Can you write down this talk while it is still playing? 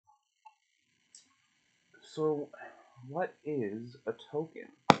So, what is a token?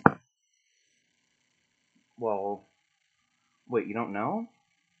 Well, wait, you don't know?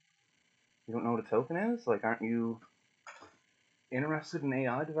 You don't know what a token is? Like, aren't you interested in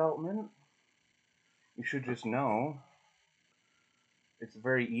AI development? You should just know. It's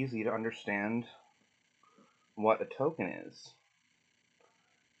very easy to understand what a token is.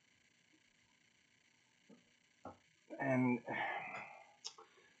 And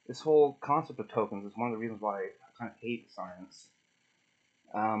this whole concept of tokens is one of the reasons why I kind of hate science.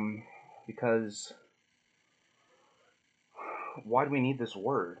 Because why do we need this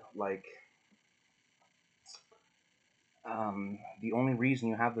word? Like, the only reason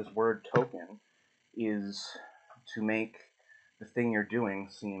you have this word token is to make the thing you're doing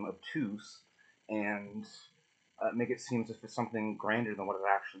seem obtuse and make it seem as if it's something grander than what it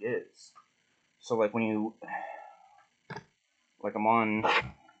actually is. So, like, when you, like, I'm on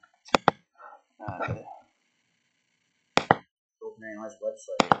OpenAI's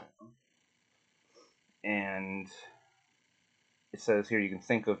website, and it says here you can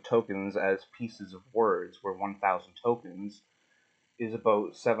think of tokens as pieces of words, where 1,000 tokens is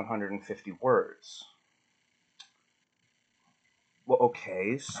about 750 words. Well,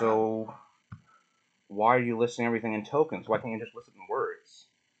 okay, so why are you listing everything in tokens? Why can't you just list it in words?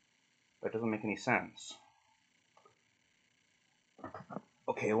 That doesn't make any sense.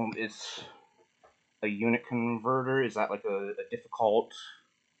 Okay, well, it's a unit converter. Is that like a difficult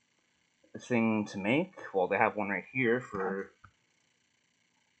thing to make? Well, they have one right here for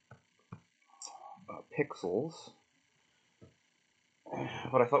pixels.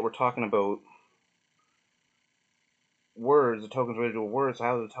 But I thought we're talking about words. The token's related to a word, so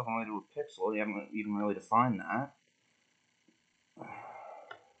how is the token related to a pixel? You haven't even really defined that.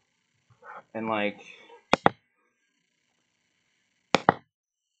 And, like,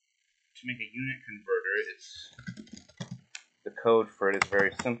 to make a unit converter, the code for it is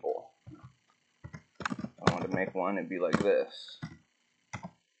very simple. If I wanted to make one, it'd be like this.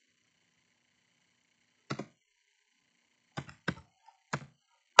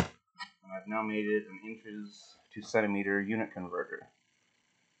 And I've now made it an inches to centimeter unit converter.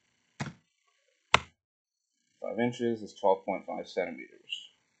 5 inches is 12.5 centimeters.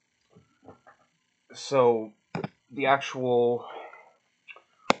 So the actual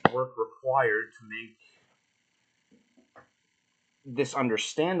work required to make this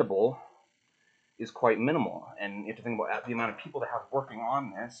understandable is quite minimal. And you have to think about the amount of people that have working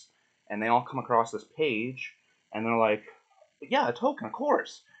on this, and they all come across this page, and they're like, yeah, a token, of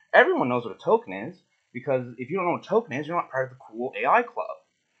course. Everyone knows what a token is, because if you don't know what a token is, you're not part of the cool AI club.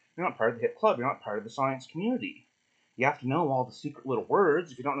 You're not part of the hip club. You're not part of the science community. You have to know all the secret little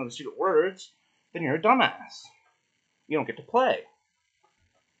words. If you don't know the secret words, then you're a dumbass. You don't get to play.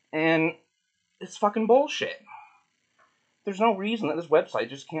 And it's fucking bullshit. There's no reason that this website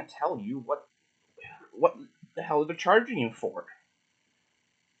just can't tell you what the hell they're charging you for.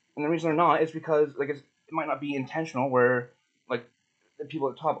 And the reason they're not is because, like, it might not be intentional, where, like, the people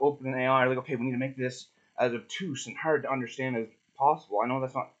at the top, OpenAI, are like, okay, we need to make this as obtuse and hard to understand as possible. I know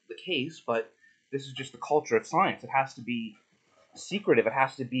that's not the case, but this is just the culture of science. It has to be secretive. It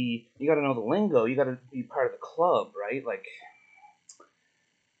has to be, you gotta know the lingo. You gotta be part of the club, right? Like,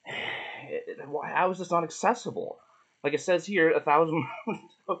 how is this not accessible? Like it says here, 1,000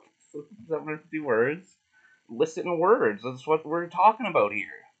 750 words. List it in words. That's what we're talking about here.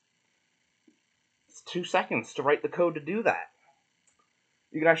 It's 2 seconds to write the code to do that.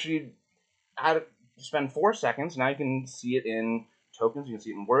 You can actually spend 4 seconds. Now you can see it in tokens. You can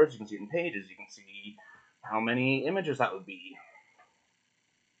see it in words. You can see it in pages. You can see how many images that would be.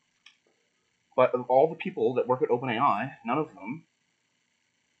 But of all the people that work at OpenAI, none of them,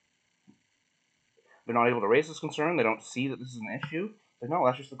 they're not able to raise this concern. They don't see that this is an issue. But no,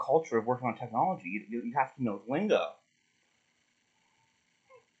 that's just the culture of working on technology. You have to know the lingo.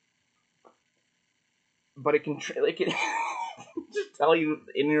 But it can just tell you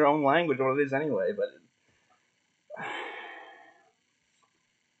in your own language what it is anyway. But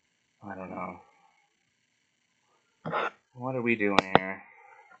I don't know. What are we doing here?